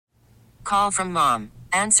Call from mom.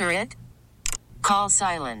 Answer it. Call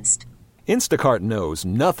silenced. Instacart knows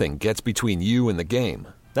nothing gets between you and the game.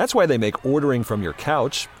 That's why they make ordering from your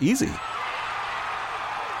couch easy.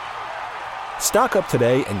 Stock up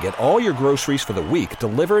today and get all your groceries for the week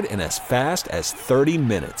delivered in as fast as 30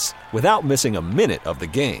 minutes without missing a minute of the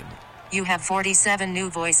game. You have 47 new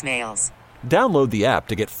voicemails. Download the app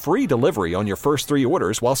to get free delivery on your first 3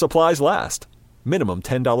 orders while supplies last. Minimum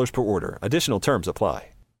 $10 per order. Additional terms apply.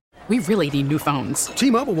 We really need new phones.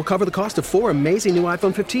 T-Mobile will cover the cost of 4 amazing new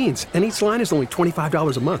iPhone 15s, and each line is only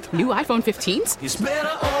 $25 a month. New iPhone 15s? It's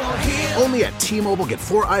better over here. Only at T-Mobile, get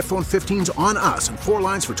 4 iPhone 15s on us and 4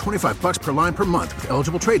 lines for $25 per line per month with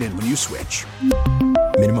eligible trade-in when you switch.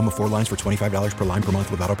 Minimum of 4 lines for $25 per line per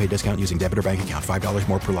month with autopay discount using debit or bank account. $5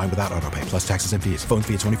 more per line without autopay, plus taxes and fees. Phone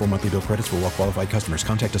fee at 24 monthly bill credits for well-qualified customers.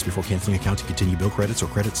 Contact us before canceling account to continue bill credits or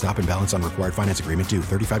credit stop and balance on required finance agreement due.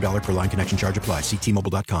 $35 per line connection charge applies. See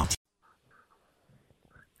T-Mobile.com.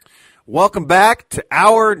 Welcome back to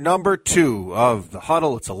hour number 2 of the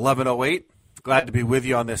Huddle. It's 11:08. Glad to be with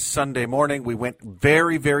you on this Sunday morning. We went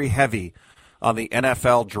very, very heavy on the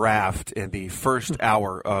NFL draft in the first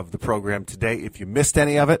hour of the program today. If you missed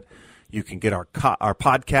any of it, you can get our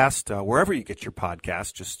podcast wherever you get your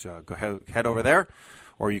podcast. Just go head over there,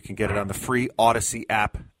 or you can get it on the free Odyssey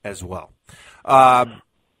app as well.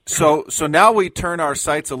 So now we turn our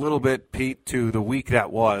sights a little bit, Pete, to the week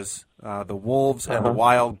that was. The Wolves and the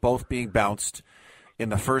Wild both being bounced in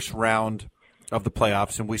the first round of the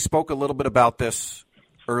playoffs. And we spoke a little bit about this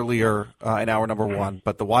earlier in hour number 1.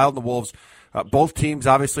 But the Wild and the Wolves, both teams,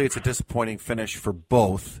 obviously it's a disappointing finish for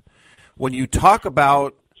both. When you talk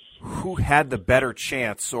about who had the better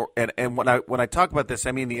chance, and when I talk about this,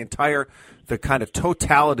 I mean the kind of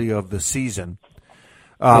totality of the season,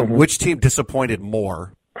 which team disappointed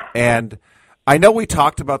more? And I know we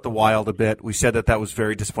talked about the Wild a bit. We said that was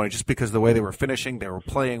very disappointing just because of the way they were finishing. They were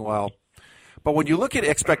playing well. But when you look at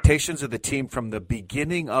expectations of the team from the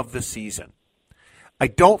beginning of the season, I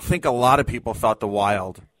don't think a lot of people thought the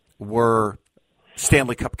Wild were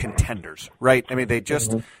Stanley Cup contenders, right? I mean, they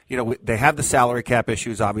just, they have the salary cap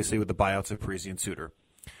issues, obviously, with the buyouts of Parise and Suter.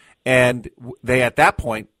 And they, at that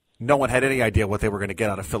point, no one had any idea what they were going to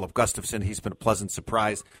get out of Philip Gustafson. He's been a pleasant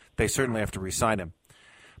surprise. They certainly have to re-sign him.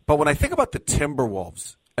 But when I think about the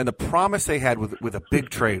Timberwolves and the promise they had with a big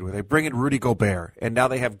trade where they bring in Rudy Gobert, and now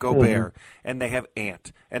they have Gobert, and they have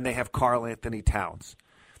Ant, and they have Karl Anthony Towns.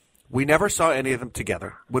 We never saw any of them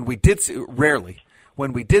together. When we did see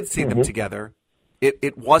them together,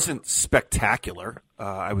 it wasn't spectacular.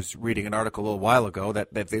 I was reading an article a little while ago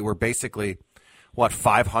that they were basically,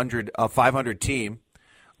 500 team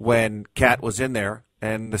when Cat was in there,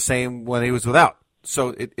 and the same when he was without. So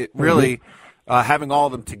it really... having all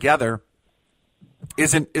of them together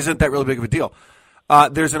isn't that really big of a deal.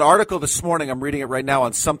 There's an article this morning, I'm reading it right now,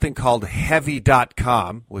 on something called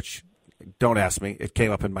heavy.com, which, don't ask me, it came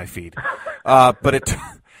up in my feed. But it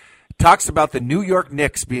talks about the New York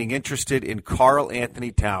Knicks being interested in Karl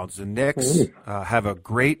Anthony Towns. The Knicks have a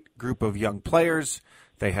great group of young players.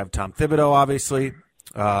 They have Tom Thibodeau, obviously.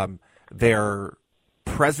 Their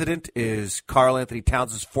president is Karl Anthony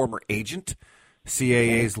Towns' former agent,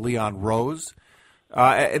 CAA's Leon Rose.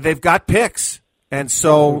 They've got picks. And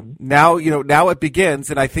so now it begins,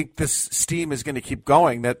 and I think this steam is going to keep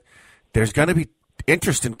going, that there's going to be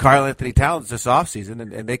interest in Karl Anthony Towns this offseason,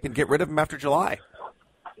 and they can get rid of him after July.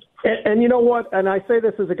 And you know what? And I say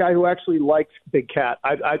this as a guy who actually likes Big Cat.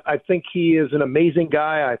 I think he is an amazing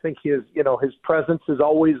guy. I think his presence is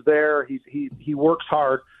always there. He works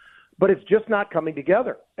hard. But it's just not coming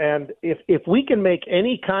together. And if we can make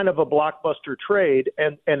any kind of a blockbuster trade,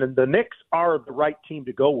 and the Knicks are the right team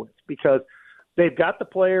to go with, because they've got the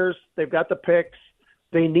players, they've got the picks,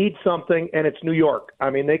 they need something, and it's New York. I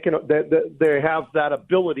mean, they have that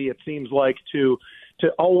ability, it seems like, to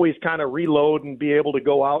always kind of reload and be able to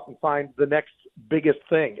go out and find the next biggest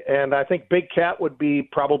thing. And I think Big Cat would be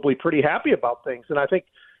probably pretty happy about things. And I think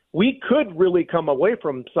we could really come away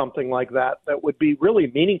from something like that would be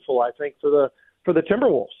really meaningful, I think, for the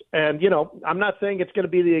Timberwolves. And, I'm not saying it's going to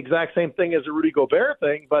be the exact same thing as a Rudy Gobert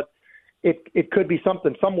thing, but it could be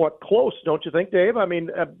something somewhat close, don't you think, Dave? I mean,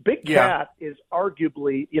 Big Cat is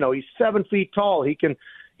arguably, he's 7 feet tall. He can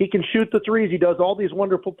shoot the threes. He does all these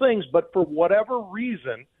wonderful things, but for whatever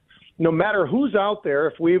reason, no matter who's out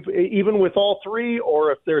there, even with all three,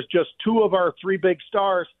 or if there's just 2 of our 3 big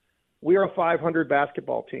stars, we are a 500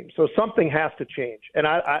 basketball team. So something has to change. And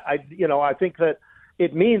I think that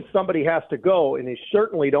it means somebody has to go, and they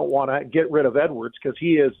certainly don't want to get rid of Edwards, because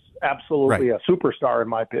he is absolutely a superstar in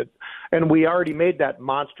my opinion. And we already made that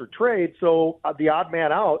monster trade. So the odd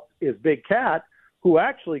man out is Big Cat. who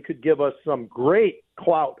actually could give us some great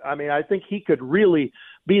clout. I mean, I think he could really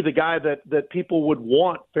be the guy that people would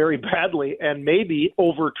want very badly and maybe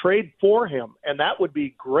overtrade for him. And that would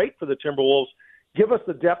be great for the Timberwolves. Give us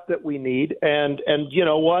the depth that we need. And you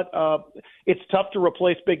know what? It's tough to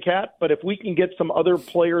replace Big Cat, but if we can get some other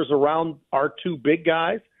players around our two big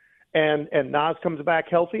guys and Nas comes back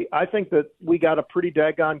healthy, I think that we got a pretty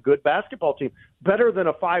daggone good basketball team, better than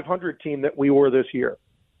a 500 team that we were this year.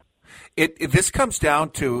 This comes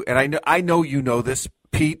down to, and I know you know this,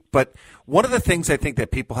 Pete, but one of the things I think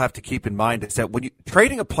that people have to keep in mind is that when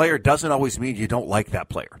trading a player doesn't always mean you don't like that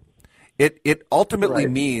player. It ultimately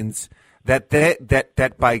means that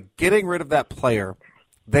by getting rid of that player,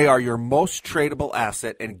 they are your most tradable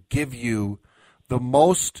asset and give you the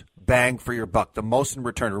most bang for your buck, the most in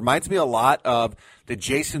return. It reminds me a lot of the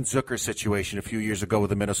Jason Zucker situation a few years ago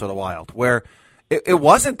with the Minnesota Wild, where it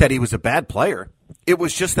wasn't that he was a bad player. It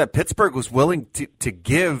was just that Pittsburgh was willing to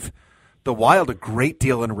give the Wild a great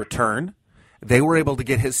deal in return. They were able to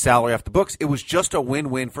get his salary off the books. It was just a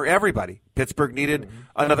win-win for everybody. Pittsburgh needed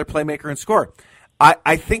another playmaker and scorer.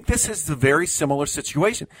 I think this is a very similar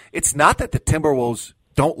situation. It's not that the Timberwolves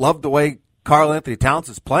don't love the way Karl Anthony Towns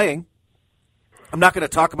is playing. I'm not going to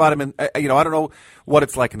talk about him. I don't know what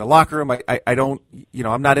it's like in the locker room. I don't,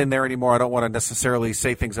 I'm not in there anymore. I don't want to necessarily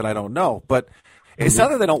say things that I don't know. But it's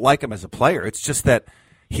not that they don't like him as a player. It's just that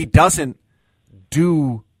he doesn't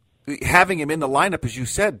having him in the lineup, as you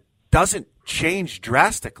said, doesn't change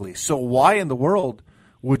drastically. So why in the world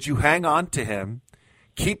would you hang on to him,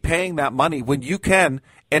 keep paying that money when you can?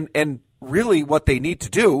 And really what they need to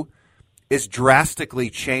do is drastically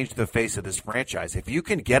change the face of this franchise. If you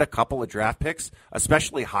can get a couple of draft picks,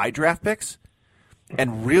 especially high draft picks,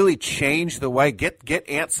 and really change the way, get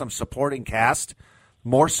Ant some supporting cast,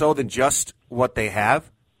 more so than just what they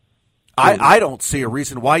have, I don't see a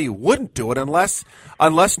reason why you wouldn't do it unless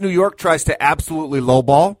New York tries to absolutely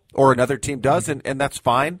lowball or another team does, and that's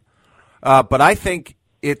fine. But I think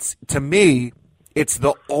it is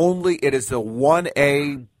the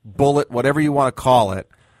 1A bullet, whatever you want to call it,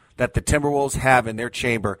 that the Timberwolves have in their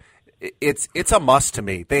chamber. It's a must to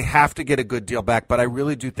me. They have to get a good deal back, but I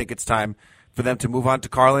really do think it's time for them to move on to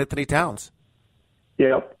Karl Anthony Towns.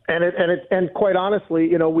 Yeah, and quite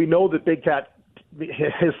honestly, we know that Big Cat,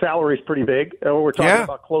 his salary is pretty big. We're talking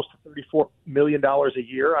about close to $34 million a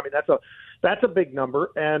year. I mean, that's a big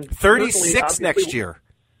number. And 36 next year.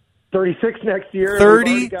 36 next year.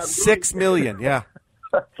 $36 million. Yeah.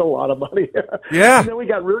 That's a lot of money. Yeah. And then we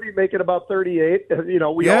got Rudy making about 38. We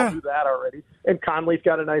all do that already. And Conley's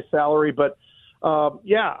got a nice salary. But,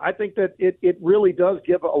 I think that it really does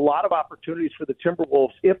give a lot of opportunities for the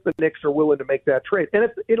Timberwolves if the Knicks are willing to make that trade. And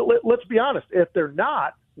let's be honest, if they're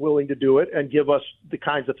not willing to do it and give us the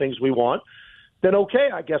kinds of things we want, then okay,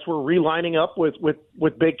 I guess we're relining up with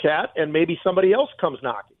Big Cat and maybe somebody else comes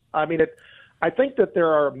knocking. I mean, I think that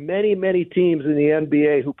there are many, many teams in the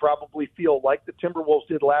NBA who probably feel like the Timberwolves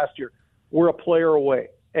did last year. We're a player away.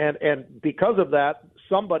 And because of that,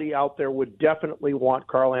 somebody out there would definitely want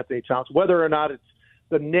Karl Anthony Towns, whether or not it's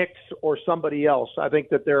the Knicks or somebody else. I think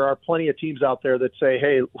that there are plenty of teams out there that say,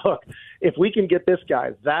 hey, look, if we can get this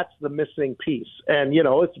guy, that's the missing piece. And,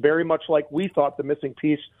 it's very much like we thought the missing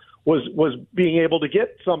piece was being able to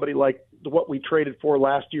get somebody like what we traded for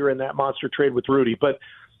last year in that monster trade with Rudy. But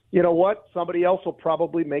you know what? Somebody else will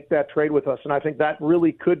probably make that trade with us. And I think that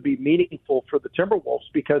really could be meaningful for the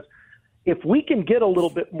Timberwolves, because if we can get a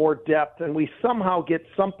little bit more depth and we somehow get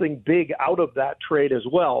something big out of that trade as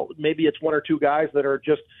well, maybe it's one or two guys that are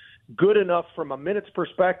just good enough from a minutes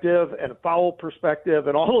perspective and a foul perspective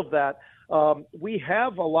and all of that, we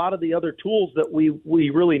have a lot of the other tools that we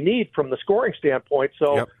really need from the scoring standpoint.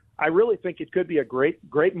 So I really think it could be a great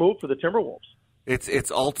move for the Timberwolves.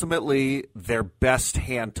 It's ultimately their best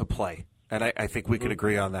hand to play. And I think we can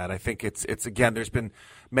agree on that. I think it's again, there's been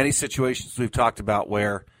many situations we've talked about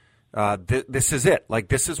where this is it. Like,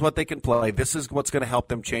 this is what they can play. This is what's going to help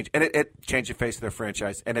them change. And it changed the face of their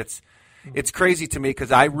franchise. And it's crazy to me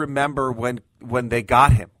because I remember when they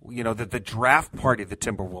got him, the draft party the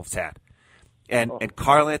Timberwolves had. And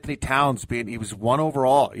Karl Anthony Towns he was 1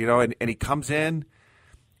 overall, and he comes in.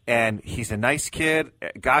 And he's a nice kid.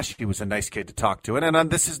 Gosh, he was a nice kid to talk to. And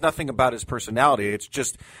this is nothing about his personality. It's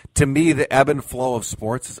just, to me, the ebb and flow of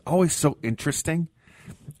sports is always so interesting.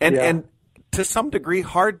 And to some degree,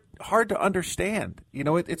 hard to understand.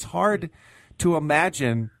 It's hard to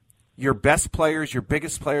imagine your best players, your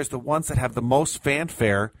biggest players, the ones that have the most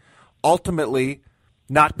fanfare, ultimately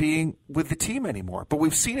not being with the team anymore. But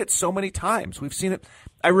we've seen it so many times. We've seen it.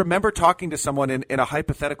 I remember talking to someone in a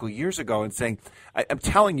hypothetical years ago and saying, I'm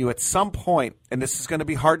telling you, at some point, and this is going to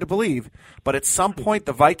be hard to believe, but at some point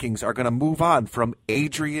the Vikings are going to move on from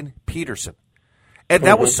Adrian Peterson. And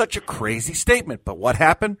that was such a crazy statement. But what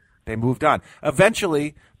happened? They moved on.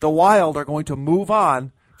 Eventually, the Wild are going to move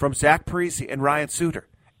on from Zach Parise and Ryan Suter.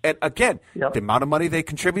 And again, the amount of money they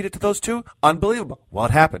contributed to those two, unbelievable. Well,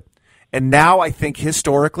 it happened. And now I think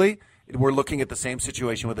historically, we're looking at the same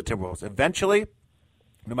situation with the Timberwolves. Eventually,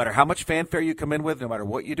 no matter how much fanfare you come in with, no matter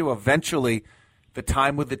what you do, eventually the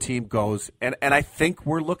time with the team goes. And I think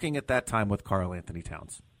we're looking at that time with Karl Anthony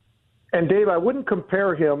Towns. And, Dave, I wouldn't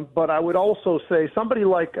compare him, but I would also say somebody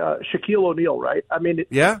like Shaquille O'Neal, right? I mean,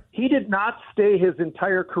 he did not stay his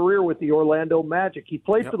entire career with the Orlando Magic. He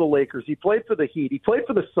played for the Lakers. He played for the Heat. He played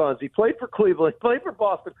for the Suns. He played for Cleveland. He played for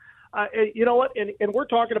Boston. You know what? And we're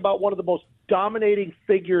talking about one of the most dominating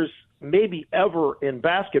figures maybe ever in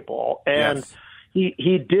basketball. And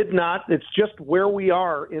he did not. It's just where we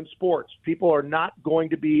are in sports. People are not going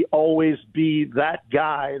to always be that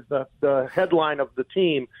guy, the headline of the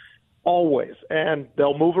team. Always, and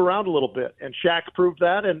they'll move around a little bit, and Shaq proved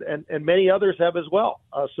that, and many others have as well.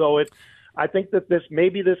 I think that this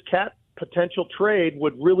Cat potential trade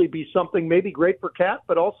would really be something maybe great for Cat,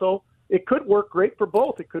 but also it could work great for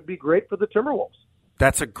both. It could be great for the Timberwolves.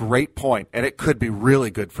 That's a great point, and it could be really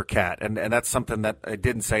good for Cat, and that's something that I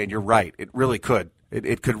didn't say, and you're right. It really could.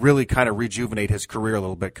 It could really kind of rejuvenate his career a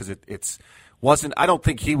little bit because it's wasn't. I don't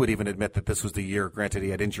think he would even admit that this was the year, granted he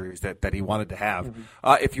had injuries, that he wanted to have.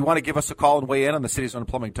 If you want to give us a call and weigh in on the City's Own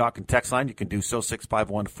Plumbing Talk and Text line, you can do so,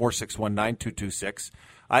 651-4619-226.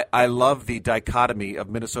 I love the dichotomy of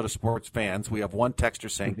Minnesota sports fans. We have one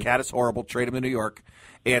texter saying, Cat is horrible, trade him to New York.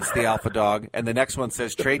 Ants the alpha dog. And the next one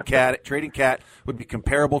says, trading Cat would be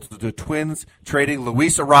comparable to the Twins trading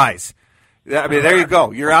Luis Arise. I mean, there you go.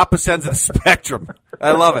 You're opposite ends of the spectrum.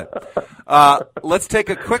 I love it. Let's take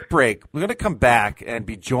a quick break. We're going to come back and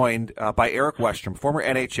be joined by Erik Westrum, former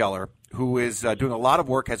NHLer, who is doing a lot of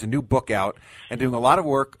work, has a new book out, and doing a lot of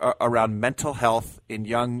work around mental health in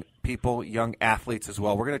young people, young athletes as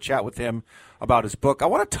well. We're going to chat with him about his book. I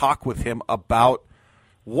want to talk with him about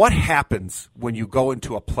what happens when you go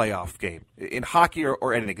into a playoff game in hockey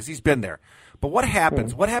or anything, because he's been there. But what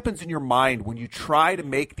happens? What happens in your mind when you try to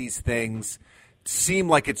make these things seem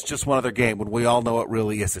like it's just one other game when we all know it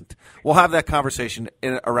really isn't? We'll have that conversation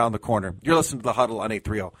around the corner. You're listening to The Huddle on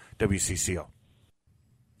 830 WCCO.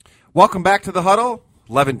 Welcome back to The Huddle,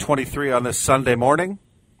 11:23 on this Sunday morning.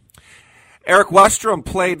 Erik Westrum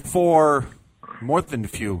played for more than a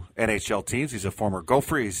few NHL teams. He's a former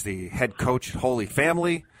Gopher. He's the head coach at Holy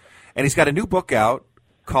Family. And he's got a new book out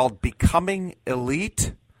called Becoming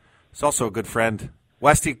Elite. He's also a good friend.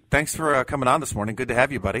 Westy, thanks for coming on this morning. Good to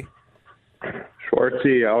have you, buddy.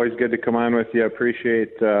 Schwartzy, always good to come on with you.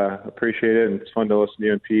 Appreciate it, and it's fun to listen to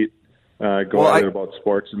you and Pete go at it about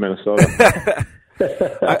sports in Minnesota.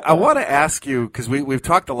 I want to ask you, because we've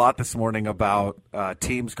talked a lot this morning about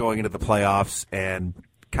teams going into the playoffs and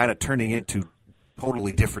kind of turning into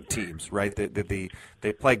totally different teams, right?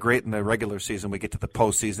 They play great in the regular season. We get to the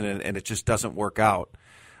postseason, and it just doesn't work out.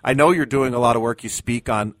 I know you're doing a lot of work. You speak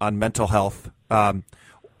on mental health, and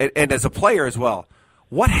as a player as well.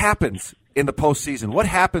 What happens in the postseason? What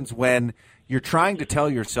happens when you're trying to tell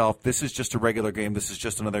yourself this is just a regular game, this is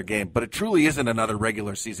just another game, but it truly isn't another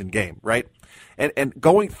regular season game, right? And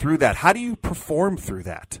going through that, how do you perform through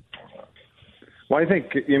that? Well, I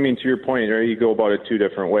think, to your point, right, you go about it two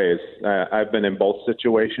different ways. I've been in both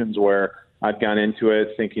situations where I've gone into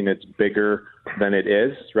it thinking it's bigger than it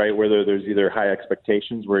is, right? Whether there's either high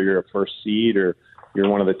expectations where you're a first seed or you're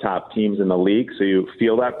one of the top teams in the league, so you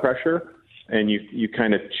feel that pressure and you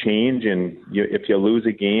kind of change. And if you lose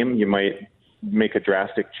a game, you might make a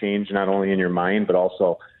drastic change not only in your mind but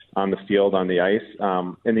also on the field, on the ice.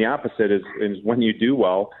 And the opposite is when you do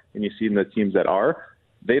well and you see the teams that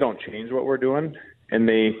they don't change what we're doing and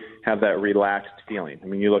they have that relaxed feeling. I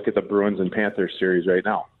mean, you look at the Bruins and Panthers series right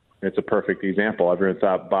now. It's a perfect example. Everyone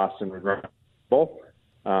thought Boston would run.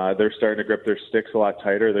 They're starting to grip their sticks a lot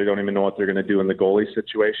tighter. They don't even know what they're going to do in the goalie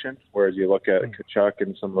situation. Whereas you look at Kachuk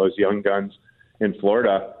and some of those young guns in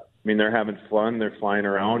Florida, I mean, they're having fun. They're flying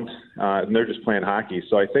around, and they're just playing hockey.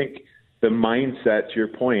 So I think the mindset, to your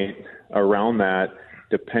point, around that,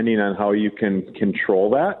 depending on how you can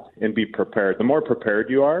control that and be prepared. The more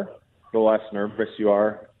prepared you are, the less nervous you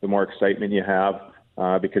are, the more excitement you have.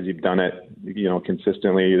 Because you've done it,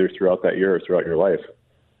 consistently either throughout that year or throughout your life.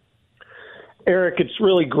 Erik, it's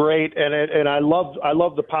really great, and I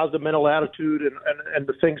love the positive mental attitude and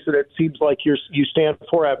the things that it seems like you stand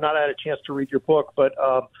for. I've not had a chance to read your book, but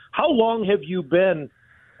how long have you been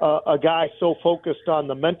a guy so focused on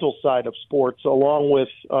the mental side of sports, along with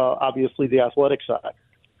obviously the athletic side?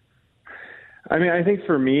 I mean, I think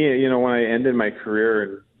for me, when I ended my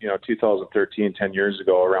career in 2013, 10 years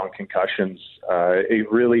ago, around concussions,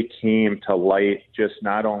 it really came to light just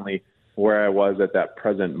not only where I was at that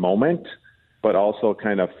present moment, but also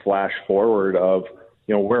kind of flash forward of,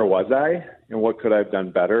 where was I and what could I have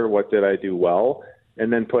done better? What did I do well?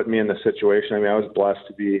 And then put me in the situation. I mean, I was blessed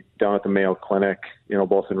to be down at the Mayo Clinic,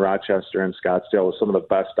 both in Rochester and Scottsdale with some of the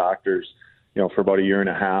best doctors, for about a year and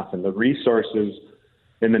a half, and the resources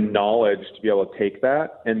and the knowledge to be able to take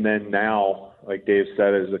that. And then now, like Dave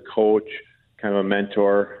said, as a coach, kind of a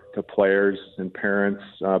mentor to players and parents,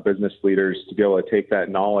 business leaders, to be able to take that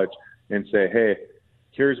knowledge and say, hey,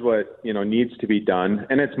 here's what, needs to be done.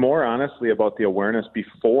 And it's more honestly about the awareness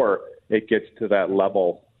before it gets to that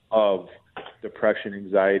level of depression,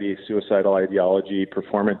 anxiety, suicidal ideology,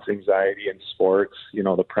 performance anxiety in sports,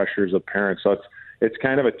 the pressures of parents. So it's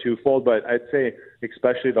kind of a twofold, but I'd say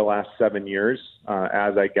especially the last 7 years,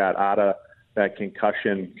 as I got out of that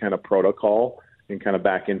concussion kind of protocol and kind of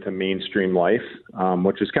back into mainstream life,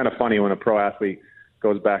 which is kind of funny when a pro athlete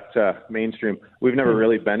goes back to mainstream. We've never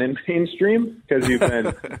really been in mainstream because you've been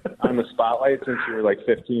on the spotlight since you were like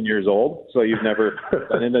 15 years old. So you've never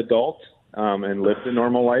been an adult and lived a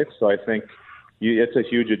normal life. So I think it's a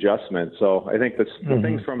huge adjustment. So I think the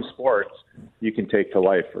things from sports you can take to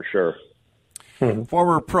life for sure.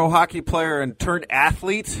 Former pro hockey player and turned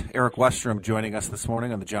athlete, Erik Westrum, joining us this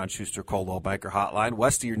morning on the John Schuster Coldwell Banker Hotline.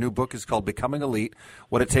 Westy, your new book is called Becoming Elite,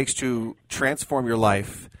 What It Takes to Transform Your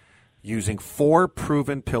Life Using 4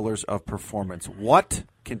 Proven Pillars of Performance. What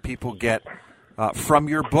can people get from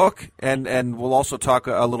your book? And we'll also talk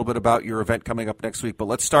a little bit about your event coming up next week. But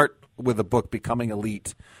let's start with the book, Becoming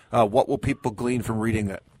Elite. What will people glean from reading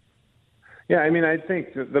it? Yeah, I mean, I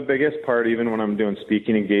think the biggest part, even when I'm doing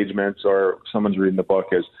speaking engagements or someone's reading the book,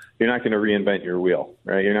 is you're not going to reinvent your wheel,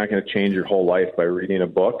 right? You're not going to change your whole life by reading a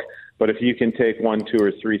book. But if you can take 1, 2,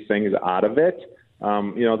 or 3 things out of it,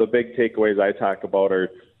 the big takeaways I talk about are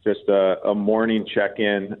just a morning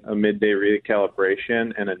check-in, a midday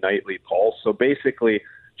recalibration, and a nightly pulse. So basically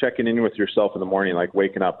checking in with yourself in the morning, like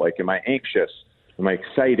waking up, like, am I anxious? Am I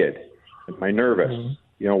excited? Am I nervous?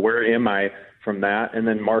 Where am I from that? And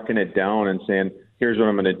then marking it down and saying, here's what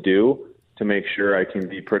I'm going to do to make sure I can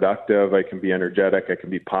be productive, I can be energetic, I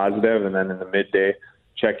can be positive. And then in the midday,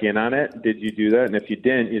 check in on it. Did you do that? And if you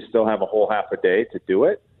didn't, you still have a whole half a day to do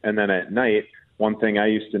it. And then at night, one thing I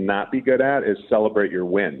used to not be good at is celebrate your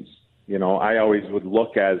wins. I always would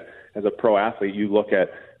look as a pro athlete, you look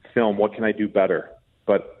at film, what can I do better?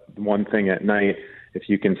 But one thing at night, if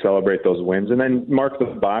you can celebrate those wins and then mark the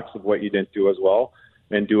box of what you didn't do as well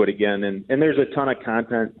and do it again. And there's a ton of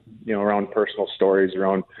content, around personal stories,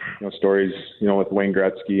 around, stories, with Wayne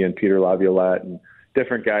Gretzky and Peter Laviolette and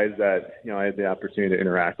different guys that, I had the opportunity to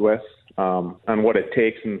interact with on what it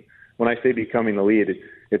takes. And when I say becoming the lead,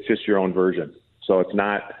 it's just your own version. So it's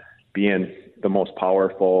not being the most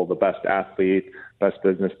powerful, the best athlete, best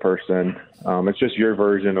business person. It's just your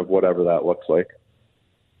version of whatever that looks like.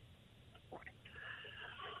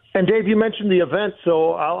 And Dave, you mentioned the event,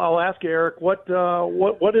 so I'll ask you, Erik, what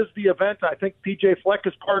is the event? I think PJ Fleck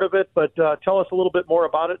is part of it, but tell us a little bit more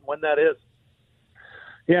about it and when that is.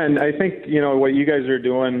 Yeah, and I think, what you guys are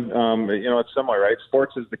doing, it's similar, right?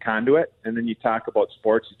 Sports is the conduit, and then you talk about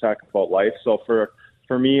sports, you talk about life. So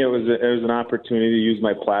for me, it was an opportunity to use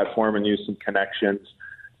my platform and use some connections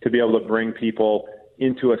to be able to bring people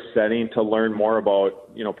into a setting to learn more about,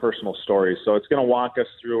 personal stories. So it's going to walk us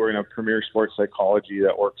through. We're going to Premier Sports Psychology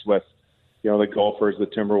that works with, the Gophers, the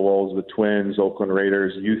Timberwolves, the Twins, Oakland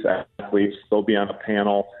Raiders, youth athletes. They'll be on a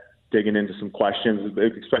panel digging into some questions,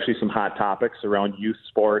 especially some hot topics around youth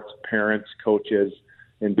sports, parents, coaches,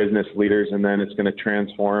 and business leaders. And then it's going to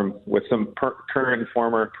transform with some current and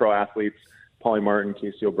former pro athletes, Paulie Martin,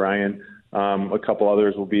 Casey O'Brien, a couple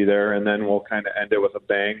others will be there. And then we'll kind of end it with a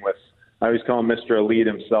bang with, I always call him Mr. Elite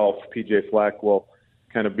himself. PJ Fleck will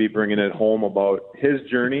kind of be bringing it home about his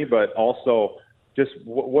journey, but also just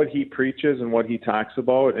what he preaches and what he talks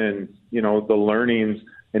about and, the learnings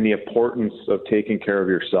and the importance of taking care of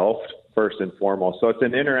yourself first and foremost. So it's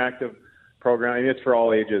an interactive program. I mean, it's for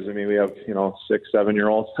all ages. I mean, we have, 6,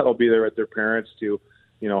 7-year-olds that'll be there with their parents to,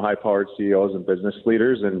 high-powered CEOs and business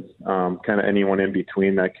leaders and kind of anyone in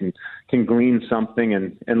between that can glean something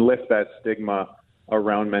and lift that stigma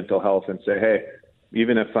around mental health and say, hey,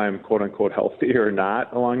 even if I'm quote unquote healthy or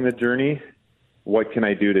not along the journey, what can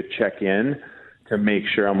I do to check in to make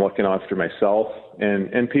sure I'm looking after myself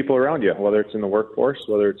and people around you, whether it's in the workforce,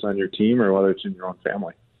 whether it's on your team, or whether it's in your own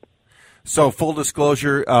family. So full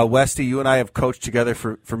disclosure, Westy, you and I have coached together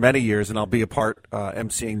for many years, and I'll be a part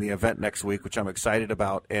emceeing the event next week, which I'm excited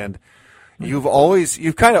about. And you've always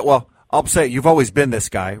been this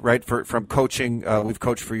guy, right? From coaching, we've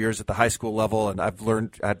coached for years at the high school level, and I've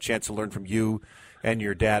had a chance to learn from you and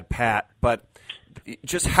your dad, Pat. But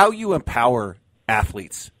just how you empower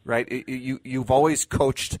athletes, right? You've always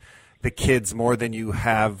coached the kids more than you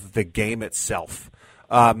have the game itself.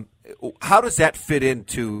 How does that fit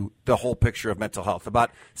into the whole picture of mental health,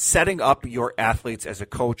 about setting up your athletes as a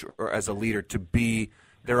coach or as a leader to be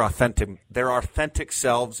their authentic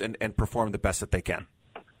selves and perform the best that they can?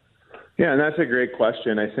 Yeah, and that's a great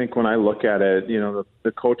question. I think when I look at it,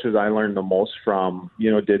 the coaches I learned the most from,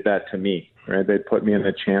 did that to me, right? They'd put me in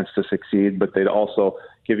a chance to succeed, but they'd also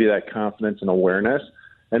give you that confidence and awareness,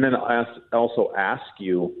 and then also ask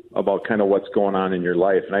you about kind of what's going on in your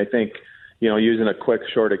life. And I think, using a quick,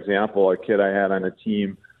 short example, a kid I had on a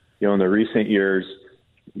team, in the recent years,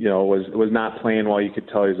 was not playing well. You could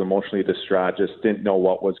tell he was emotionally distraught, just didn't know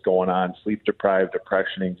what was going on, sleep deprived,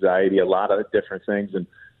 depression, anxiety, a lot of different things. And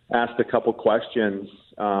asked a couple questions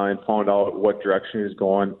and found out what direction he was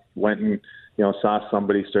going, went and, saw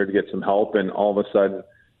somebody, started to get some help, and all of a sudden,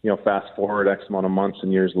 fast forward X amount of months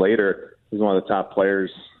and years later, he's one of the top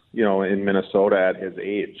players, in Minnesota at his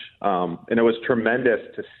age. And it was tremendous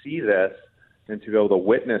to see this and to be able to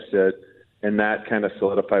witness it. And that kind of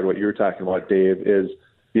solidified what you were talking about, Dave, is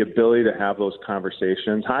the ability to have those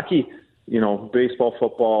conversations. Hockey, baseball,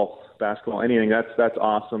 football, basketball, anything, that's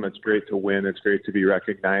awesome. It's great to win. It's great to be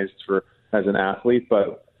recognized as an athlete.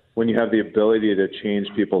 But when you have the ability to change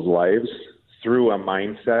people's lives through a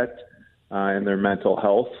mindset and their mental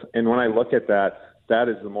health, and when I look at that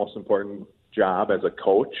is the most important job as a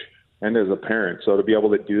coach and as a parent. So to be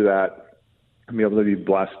able to do that, and be able to be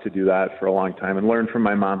blessed to do that for a long time and learn from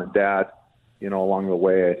my mom and dad, along the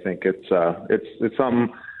way, I think it's something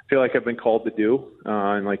I feel like I've been called to do.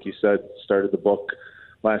 And like you said, started the book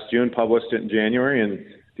last June, published it in January, and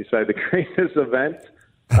decided to create this event.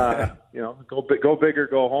 Go big or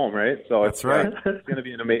go home, right? So that's right. It's going to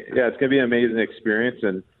be it's going to be an amazing experience,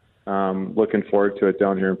 and looking forward to it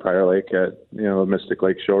down here in Prior Lake at the Mystic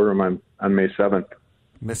Lake Showroom on May 7th.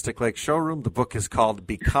 Mystic Lake Showroom. The book is called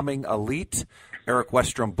Becoming Elite.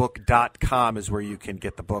 ErikWestrumBook.com is where you can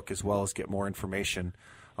get the book, as well as get more information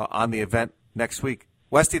on the event next week.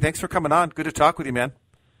 Westy, thanks for coming on. Good to talk with you, man.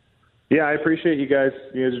 Yeah, I appreciate you guys.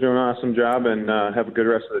 You guys are doing an awesome job, and have a good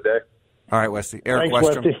rest of the day. All right, Westy. Erik Thanks,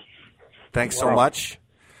 Westrum, Westy. Thanks so much.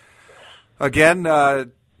 Again,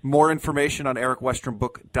 more information on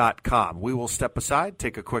ErikWestrumBook.com. We will step aside,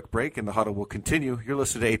 take a quick break, and the huddle will continue. You're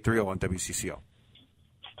listening to 830 on WCCO.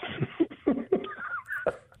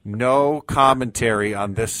 No commentary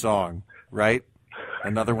on this song, right?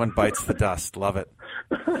 Another one bites the dust. Love it.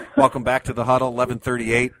 Welcome back to the huddle,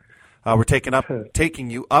 11:38. We're taking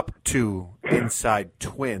you up to Inside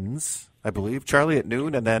Twins, I believe, Charlie, at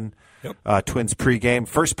noon, and then Twins pregame.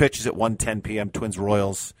 First pitch is at 1:10 p.m. Twins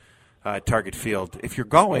Royals at Target Field. If you're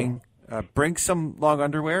going, bring some long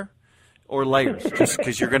underwear or layers, just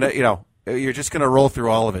because you're just gonna roll through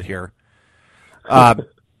all of it here.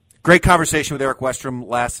 Great conversation with Erik Westrum.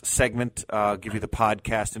 Last segment, give you the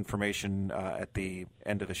podcast information at the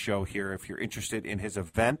end of the show here. If you're interested in his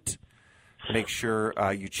event, make sure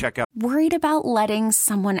you check out. Worried about letting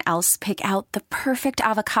someone else pick out the perfect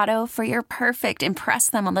avocado for your perfect impress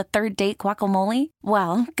them on the third date guacamole?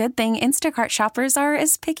 Well, good thing Instacart shoppers are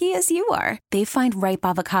as picky as you are. They find ripe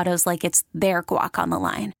avocados like it's their guac on the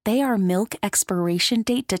line. They are milk expiration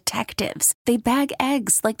date detectives. They bag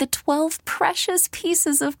eggs like the 12 precious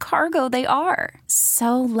pieces of cargo they are.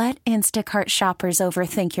 So let Instacart shoppers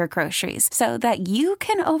overthink your groceries so that you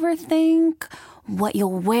can overthink what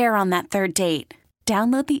you'll wear on that third date.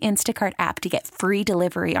 Download the Instacart app to get free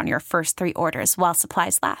delivery on your first 3 orders while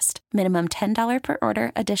supplies last. Minimum $10 per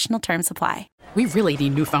order. Additional terms apply. We really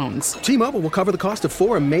need new phones. T-Mobile will cover the cost of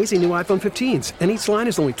 4 amazing new iPhone 15s, and each line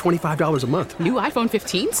is only $25 a month. New iPhone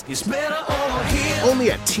 15s? It's better over here.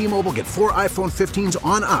 Only at T-Mobile, get 4 iPhone 15s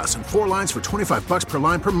on us and 4 lines for $25 per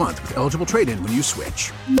line per month with eligible trade-in when you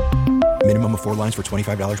switch. Minimum of 4 lines for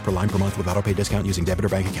 $25 per line per month with autopay discount using debit or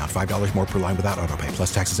bank account. $5 more per line without autopay,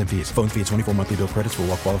 plus taxes and fees. Phone fee at 24 monthly bill credits for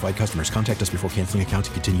well-qualified customers. Contact us before canceling account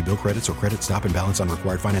to continue bill credits or credit stop and balance on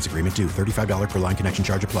required finance agreement due. $35 per line connection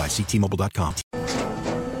charge applies. See T-Mobile.com.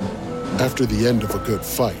 After the end of a good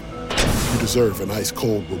fight, you deserve an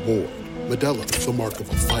ice-cold reward. Modelo is the mark of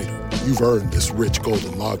a fighter. You've earned this rich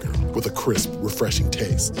golden lager with a crisp, refreshing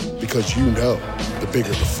taste. Because you know, the bigger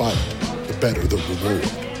the fight, the better the reward.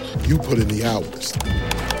 You put in the hours,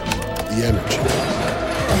 the energy,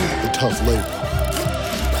 the tough labor.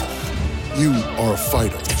 You are a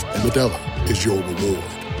fighter, and Modelo is your reward.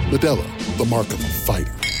 Modelo, the mark of a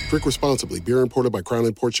fighter. Drink responsibly. Beer imported by Crown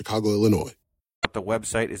Imports, Chicago, Illinois. The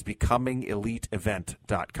website is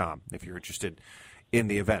becomingeliteevent.com if you're interested in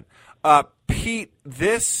the event. Pete,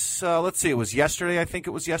 this, let's see, it was yesterday, I think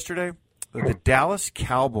it was yesterday. The Dallas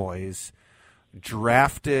Cowboys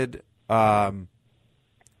drafted I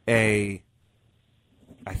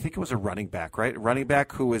think it was a running back, right? A running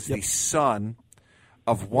back who was the son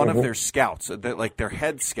of one of their scouts, like their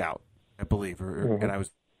head scout, I believe. And I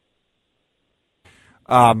was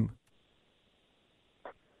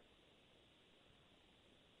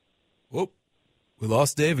whoop, we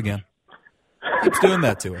lost Dave again. Keeps doing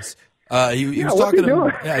that to us. He was talking. He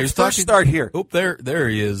was talking. Start here. Oh, there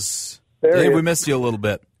he is. There Dave, he is. we missed you a little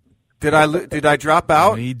bit. Did I drop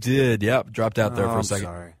out? He did. Yep, dropped out there for a second.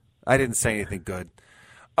 Sorry, I didn't say anything good.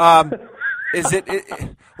 Is it?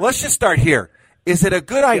 Let's just start here. Is it a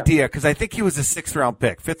good idea? Because I think he was a 6th round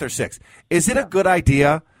pick, 5th or 6th. Is it a good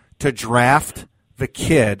idea to draft the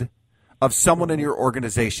kid of someone in your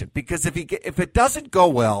organization? Because if it doesn't go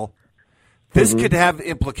well, this could have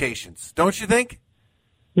implications, don't you think?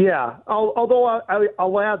 Yeah, although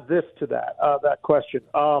I'll add this to that question.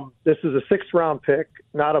 This is a 6th round pick,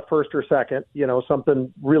 not a 1st or 2nd,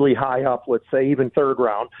 something really high up, let's say, even 3rd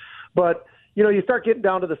round. But, you start getting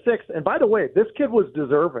down to the 6th. And by the way, this kid was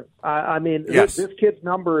deserving. Yes. This kid's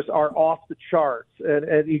numbers are off the charts.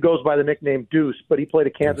 And he goes by the nickname Deuce, but he played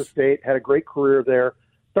at Kansas State, had a great career there.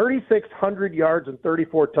 3,600 yards and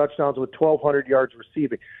 34 touchdowns with 1,200 yards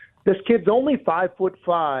receiving. This kid's only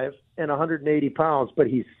 5'5" and 180 pounds, but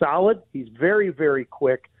he's solid. He's very, very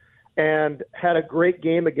quick, and had a great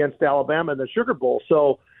game against Alabama in the Sugar Bowl.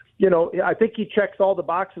 So, I think he checks all the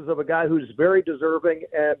boxes of a guy who's very deserving.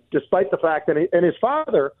 And despite the fact that and his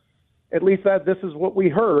father, at least this is what we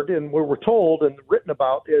heard and we were told and written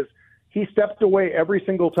about, is he stepped away every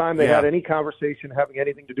single time they had any conversation having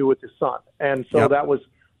anything to do with his son. And so that was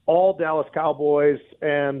all Dallas Cowboys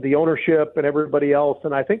and the ownership and everybody else.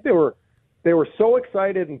 And I think they were so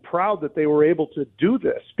excited and proud that they were able to do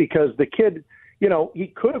this, because the kid, he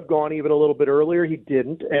could have gone even a little bit earlier. He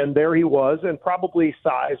didn't. And there he was. And probably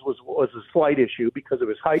size was a slight issue because of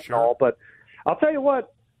his height and all. But I'll tell you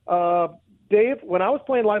what, Dave, when I was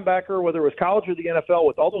playing linebacker, whether it was college or the NFL,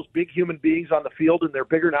 with all those big human beings on the field, and they're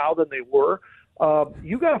bigger now than they were,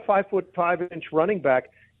 you got a 5'5" running back.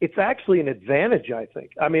 It's actually an advantage, I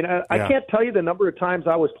think. I can't tell you the number of times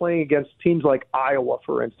I was playing against teams like Iowa,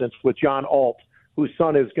 for instance, with John Alt, whose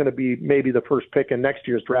son is going to be maybe the first pick in next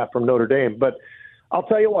year's draft from Notre Dame. But I'll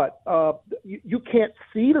tell you what, you can't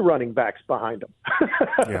see the running backs behind them.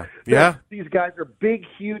 These guys are big,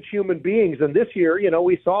 huge human beings. And this year,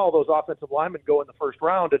 we saw all those offensive linemen go in the first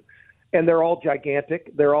round, and they're all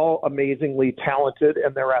gigantic. They're all amazingly talented,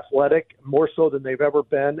 and they're athletic, more so than they've ever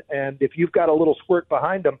been. And if you've got a little squirt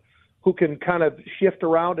behind them who can kind of shift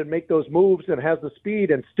around and make those moves and has the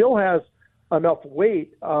speed and still has enough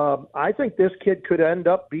weight, I think this kid could end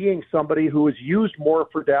up being somebody who is used more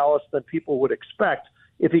for Dallas than people would expect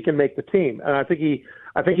if he can make the team. And I think he's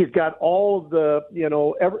got all of the,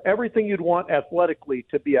 everything you'd want athletically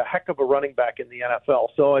to be a heck of a running back in the NFL.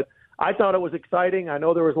 So I thought it was exciting. I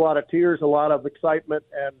know there was a lot of tears, a lot of excitement,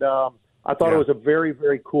 and I thought it was a very,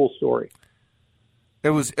 very cool story. It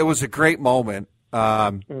was a great moment,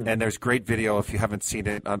 and there's great video if you haven't seen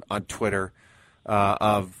it on Twitter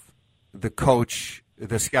of the coach,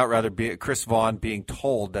 the scout rather, Chris Vaughn, being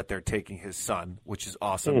told that they're taking his son, which is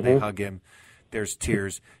awesome. They hug him. There's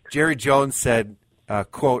tears. Jerry Jones said,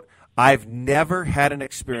 quote, "I've never had an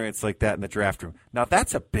experience like that in the draft room." Now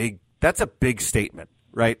that's a big statement.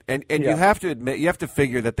 Right, and you have to admit, you have to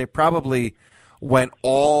figure that they probably went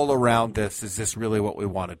all around this. Is this really what we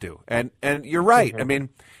want to do? And you're right. I mean,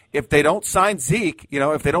 if they don't sign Zeke,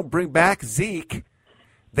 if they don't bring back Zeke,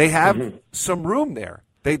 they have some room there.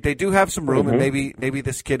 They do have some room, and maybe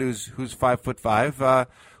this kid who's 5'5",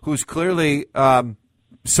 who's clearly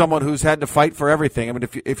someone who's had to fight for everything. I mean,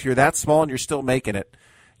 if you're that small and you're still making it,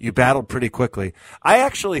 you battled pretty quickly. I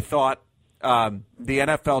actually thought the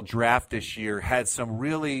NFL draft this year had some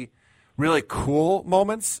really, really cool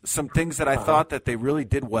moments, some things that I thought that they really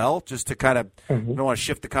did well, just to kind of, I don't want to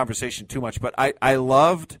shift the conversation too much, but I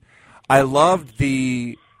loved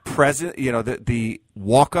the present, the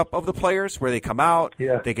walk-up of the players where they come out,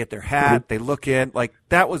 they get their hat, they look in. Like,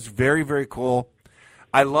 that was very, very cool.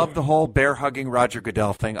 I love the whole bear-hugging Roger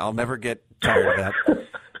Goodell thing. I'll never get tired of that.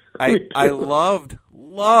 I loved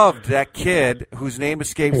that kid whose name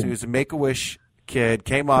escapes me, who's a Make-A-Wish kid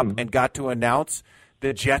came up and got to announce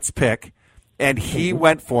the Jets pick, and he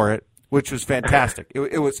went for it, which was fantastic.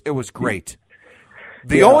 It was great.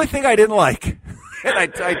 The only thing I didn't like, and I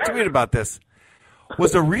tweeted about this,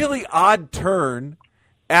 was a really odd turn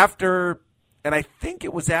after, and I think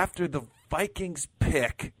it was after the Vikings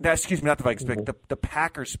pick. No, excuse me, not the Vikings pick, the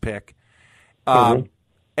Packers pick. And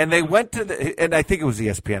they went to and I think it was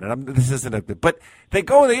ESPN, and this isn't but they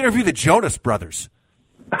go and they interview the Jonas Brothers.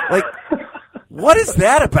 Like, what is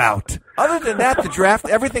that about? Other than that, the draft,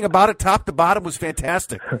 everything about it, top to bottom, was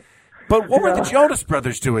fantastic. But what were the Jonas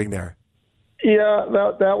Brothers doing there? Yeah,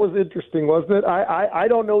 that was interesting, wasn't it? I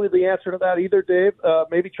don't know the answer to that either, Dave.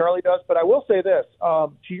 Maybe Charlie does, but I will say this.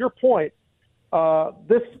 To your point,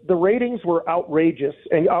 the ratings were outrageous,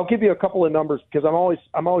 and I'll give you a couple of numbers because I'm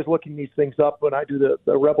always looking these things up when I do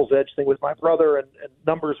the Rebels Edge thing with my brother, and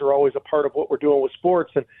numbers are always a part of what we're doing with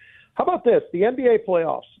sports. And how about this? The NBA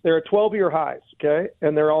playoffs, they're at 12-year highs, okay,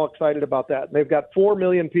 and they're all excited about that. And they've got 4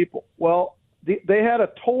 million people. Well, they had a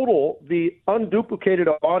total, the unduplicated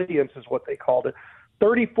audience is what they called it,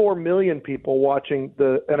 34 million people watching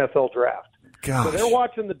the NFL draft. Gosh. So they're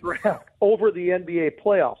watching the draft over the NBA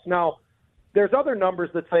playoffs. Now, there's other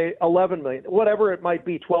numbers that say 11 million, whatever it might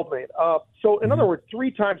be, 12 million. So, in other words,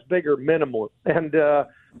 3 times bigger minimum, and the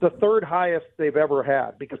third highest they've ever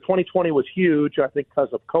had, because 2020 was huge, I think, because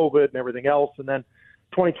of COVID and everything else, and then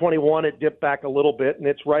 2021 it dipped back a little bit, and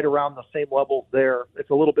it's right around the same levels there. It's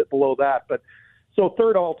a little bit below that, but so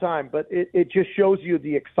third all time. But it just shows you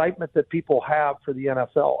the excitement that people have for the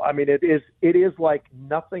NFL. I mean, it is like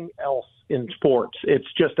nothing else in sports.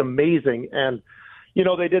 It's just amazing. And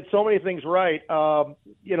they did so many things right.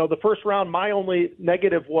 The first round, my only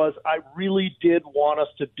negative was I really did want us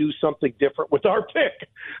to do something different with our pick.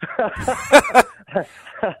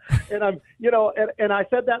 And and I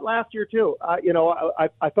said that last year too.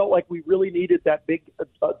 I felt like we really needed that big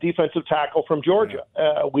defensive tackle from Georgia.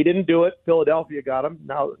 We didn't do it. Philadelphia got him.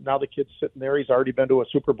 Now the kid's sitting there. He's already been to a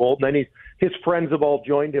Super Bowl. And then his friends have all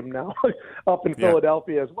joined him now up in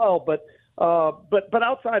Philadelphia as well. But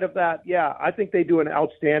outside of that, yeah, I think they do an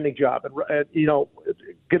outstanding job. And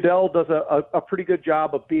Goodell does a pretty good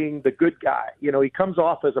job of being the good guy. He comes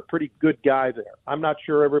off as a pretty good guy there. I'm not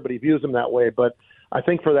sure everybody views him that way, but I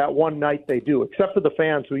think for that one night they do, except for the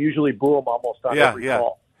fans who usually boo him almost on every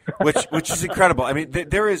call. which is incredible. I mean,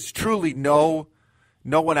 there is truly no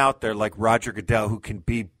one out there like Roger Goodell who can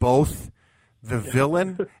be both the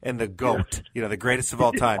villain and the GOAT, the greatest of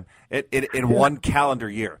all time, in one calendar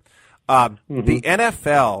year. The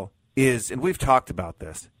NFL is, and we've talked about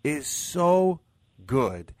this, is so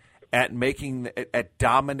good at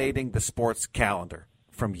dominating the sports calendar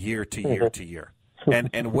from year to year to year,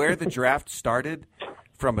 and where the draft started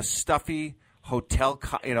from a stuffy hotel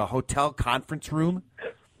conference room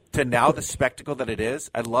to now the spectacle that it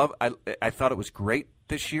is. I thought it was great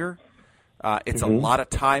this year. It's a lot of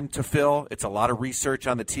time to fill. It's a lot of research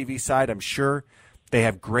on the TV side, I'm sure. They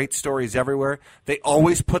have great stories everywhere. They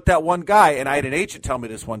always put that one guy, and I had an agent tell me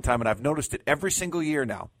this one time, and I've noticed it every single year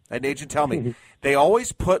now. I had an agent tell me they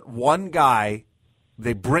always put one guy,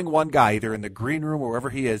 they bring one guy either in the green room or wherever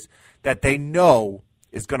he is, that they know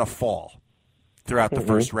is going to fall throughout the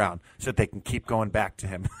first round so that they can keep going back to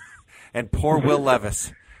him. And poor Will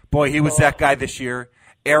Levis. Boy, he was that guy this year.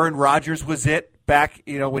 Aaron Rodgers was it back,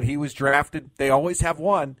 when he was drafted. They always have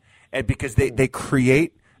one, and because they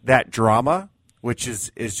create that drama, which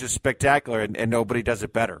is just spectacular, and nobody does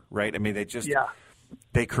it better, right? I mean,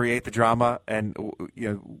 they create the drama, and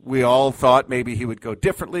we all thought maybe he would go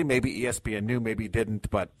differently. Maybe ESPN knew, maybe he didn't.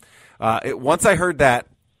 But once I heard that,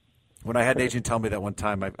 when I had an agent tell me that one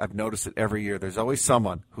time, I've noticed it every year. There's always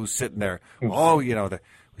someone who's sitting there. Oh, we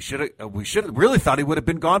should have really thought he would have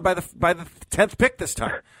been gone by the 10th pick this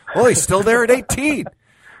time. Well, he's still there at 18.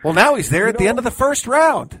 Well, now he's there at the end of the first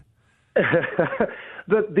round.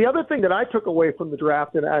 The other thing that I took away from the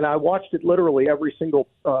draft, and I watched it literally every single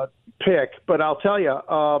pick, but I'll tell you,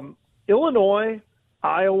 Illinois,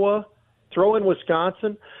 Iowa, throw in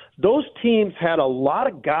Wisconsin, those teams had a lot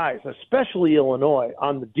of guys, especially Illinois,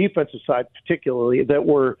 on the defensive side particularly, that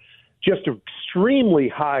were just extremely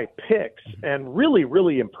high picks and really,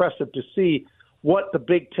 really impressive to see what the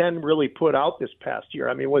Big Ten really put out this past year.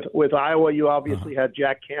 I mean, with Iowa, you obviously had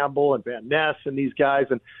Jack Campbell and Van Ness and these guys,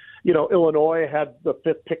 and Illinois had the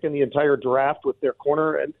 5th pick in the entire draft with their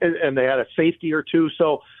corner, and they had a safety or two.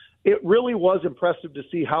 So it really was impressive to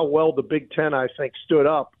see how well the Big Ten, I think, stood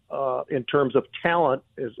up in terms of talent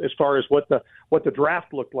as far as what the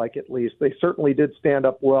draft looked like. At least they certainly did stand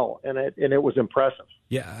up well, and it was impressive.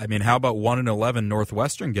 Yeah, I mean, how about 1-11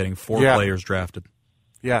 Northwestern getting 4 players drafted?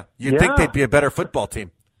 Yeah, you'd think they'd be a better football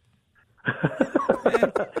team.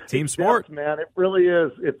 Team sport. Depth, man. It really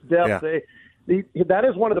is. It's depth. Yeah. That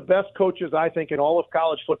is one of the best coaches, I think, in all of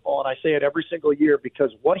college football, and I say it every single year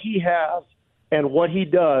because what he has and what he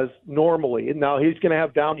does normally, and now he's going to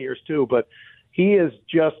have down years too, but he is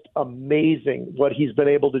just amazing what he's been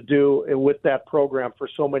able to do with that program for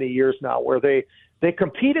so many years now, where they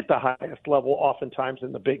compete at the highest level oftentimes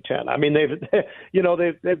in the Big Ten. I mean,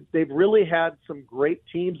 they've really had some great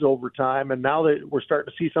teams over time, and now that we're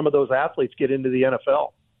starting to see some of those athletes get into the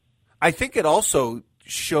NFL. I think it also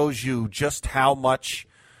shows you just how much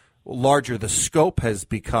larger the scope has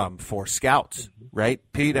become for scouts, right,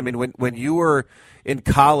 Pete? I mean, when you were in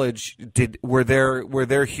college, were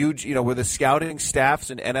there huge, were the scouting staffs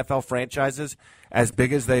in NFL franchises as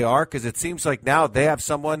big as they are? Because it seems like now they have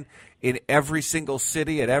someone in every single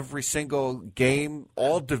city, at every single game,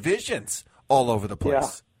 all divisions all over the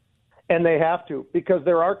place. Yeah. And they have to, because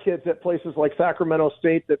there are kids at places like Sacramento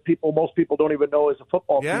State that most people don't even know is a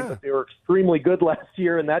football team, but they were extremely good last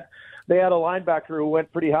year, and that they had a linebacker who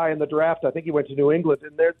went pretty high in the draft. I think he went to New England,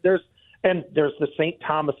 and there's the St.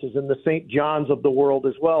 Thomases and the St. Johns of the world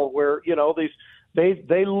as well, where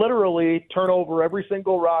they literally turn over every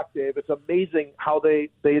single rock, Dave. It's amazing how they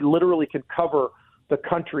literally can cover the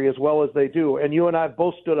country as well as they do. And you and I have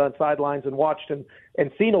both stood on sidelines and watched and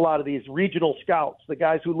seen a lot of these regional scouts, the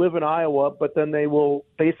guys who live in Iowa, but then they will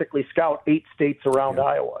basically scout 8 states around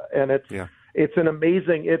Iowa. And it's an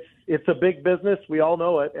amazing, it's a big business. We all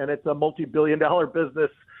know it. And it's a multi-billion-dollar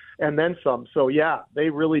business and then some. So, yeah, they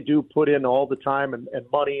really do put in all the time and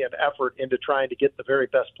money and effort into trying to get the very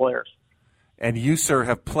best players. And you, sir,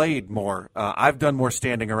 have played more. I've done more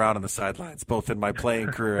standing around on the sidelines, both in my playing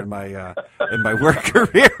career and my work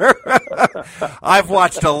career. I've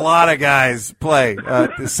watched a lot of guys play,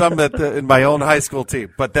 some in my own high school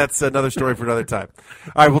team, but that's another story for another time.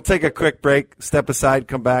 All right, we'll take a quick break, step aside,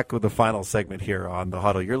 come back with the final segment here on The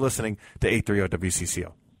Huddle. You're listening to 830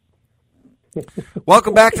 WCCO.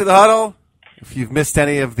 Welcome back to The Huddle. If you've missed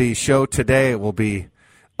any of the show today, it will be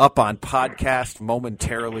up on podcast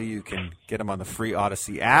momentarily. You can get them on the free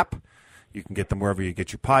Odyssey app. You can get them wherever you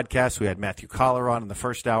get your podcasts. We had Matthew Collar on in the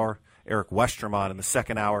first hour, Erik Westrum on in the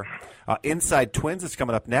second hour. Inside Twins is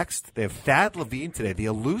coming up next. They have Thad Levine today, the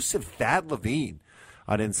elusive Thad Levine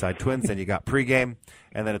on Inside Twins. Then you got pregame,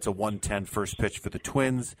 and then it's a 1:10 first pitch for the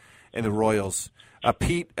Twins and the Royals.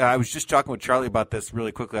 Pete, I was just talking with Charlie about this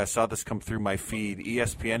really quickly. I saw this come through my feed.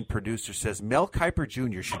 ESPN producer says Mel Kiper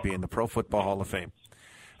Jr. should be in the Pro Football Hall of Fame.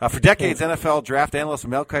 For decades, NFL draft analyst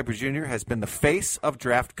Mel Kiper Jr. has been the face of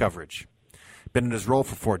draft coverage. Been in his role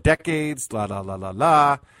for 4 decades, really?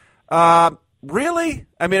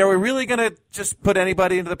 I mean, are we really going to just put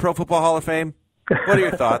anybody into the Pro Football Hall of Fame? What are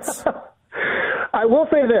your thoughts? I will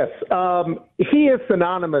say this. He is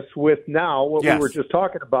synonymous with now what we were just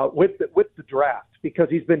talking about with the draft, because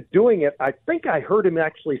he's been doing it. I think I heard him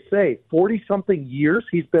actually say 40-something years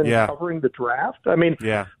he's been covering the draft. I mean,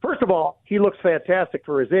 first of all, he looks fantastic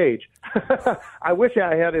for his age. I wish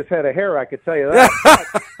I had his head of hair, I could tell you that.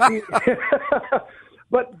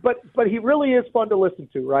 But he really is fun to listen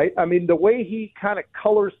to, right? I mean, the way he kind of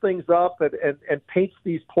colors things up and paints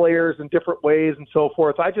these players in different ways and so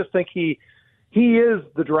forth, I just think he is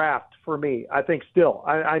the draft for me, I think still.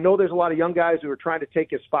 I know there's a lot of young guys who are trying to take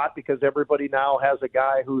his spot because everybody now has a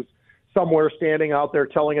guy who's somewhere standing out there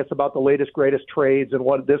telling us about the latest, greatest trades and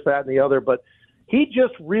what this, that, and the other. But he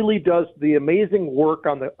just really does the amazing work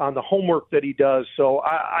on the homework that he does. So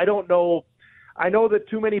I don't know. I know that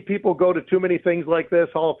too many people go to too many things like this,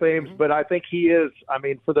 Hall of Fames, but I think he is, I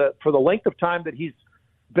mean, for the length of time that he's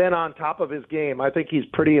been on top of his game, I think he's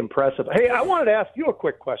pretty impressive. Hey, I wanted to ask you a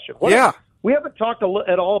quick question. We haven't talked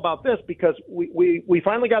at all about this because we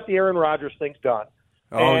finally got the Aaron Rodgers things done.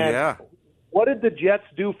 What did the Jets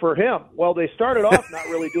do for him? Well, they started off not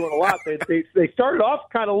really doing a lot. They started off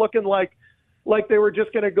kind of looking like they were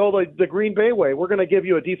just going to go the Green Bay way. We're going to give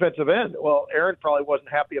you a defensive end. Well, Aaron probably wasn't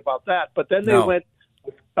happy about that. But then they went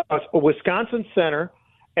a Wisconsin center,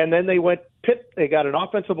 and then they went Pitt. They got an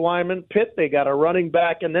offensive lineman. Pitt, they got a running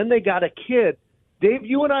back, and then they got a kid. Dave,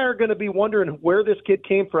 you and I are going to be wondering where this kid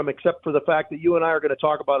came from, except for the fact that you and I are going to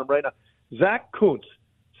talk about him right now. Zach Kuntz,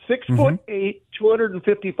 6'8",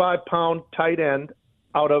 255-pound tight end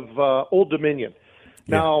out of Old Dominion.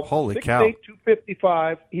 Now, holy 6'8", cow.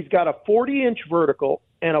 255. He's got a 40-inch vertical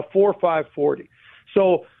and a 4.5 40.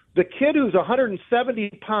 So the kid who's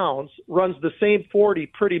 170 pounds runs the same 40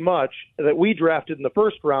 pretty much that we drafted in the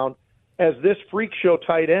first round as this freak show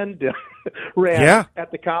tight end ran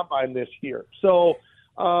at the combine this year. So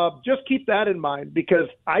just keep that in mind, because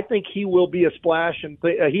I think he will be a splash. And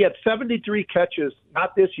he had 73 catches,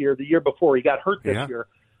 not this year, the year before. He got hurt this year.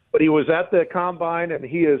 but he was at the combine, and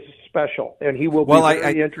he is special, and he will be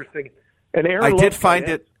very interesting. And Aaron, I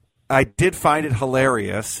did find it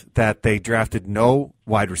hilarious that they drafted no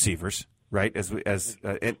wide receivers, right?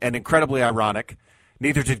 And incredibly ironic,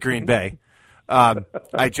 neither did Green Bay.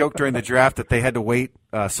 I joked during the draft that they had to wait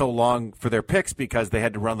so long for their picks because they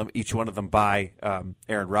had to run each one of them by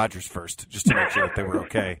Aaron Rodgers first, just to make sure that they were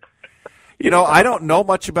okay. I don't know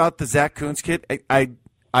much about the Zach Kuntz kid.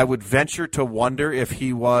 I would venture to wonder if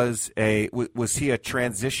he was he a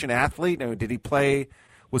transition athlete? I mean, did he play?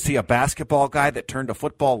 Was he a basketball guy that turned to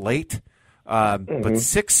football late? But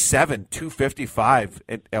 6'7", 255.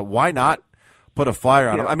 Why not put a flyer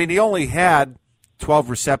on him? I mean, he only had 12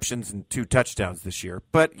 receptions and 2 touchdowns this year,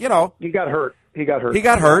 but he got hurt.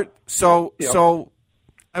 So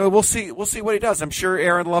I mean, we'll see what he does. I'm sure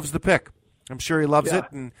Aaron loves the pick. I'm sure he loves it,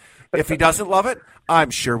 and if he doesn't love it,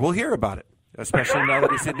 I'm sure we'll hear about it. Especially now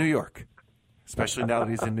that he's in New York.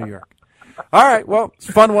 All right, well, it's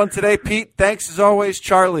a fun one today. Pete, thanks as always.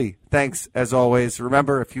 Charlie, thanks as always.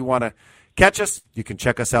 Remember, if you want to catch us, you can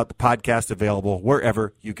check us out. The podcast available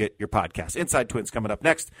wherever you get your podcasts. Inside Twins coming up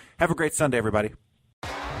next. Have a great Sunday, everybody.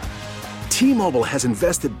 T-Mobile has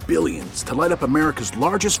invested billions to light up America's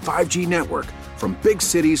largest 5G network, from big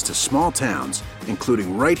cities to small towns,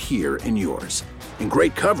 including right here in yours. And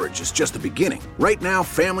great coverage is just the beginning. Right now,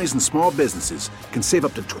 families and small businesses can save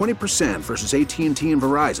up to 20% versus AT&T and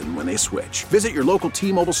Verizon when they switch. Visit your local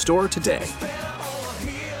T-Mobile store today.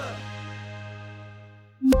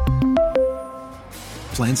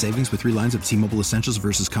 Plan savings with 3 lines of T-Mobile Essentials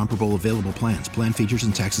versus comparable available plans. Plan features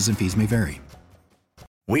and taxes and fees may vary.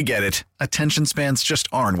 We get it. Attention spans just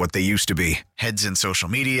aren't what they used to be. Heads in social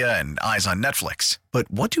media and eyes on Netflix.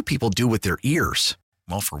 But what do people do with their ears?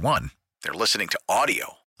 Well, for one, they're listening to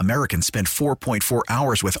audio. Americans spend 4.4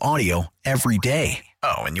 hours with audio every day.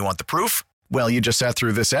 Oh, and you want the proof? Well, you just sat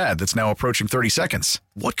through this ad that's now approaching 30 seconds.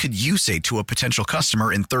 What could you say to a potential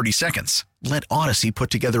customer in 30 seconds? Let Odyssey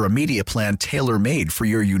put together a media plan tailor-made for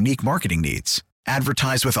your unique marketing needs.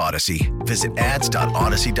 Advertise with Odyssey. Visit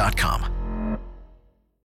ads.odyssey.com.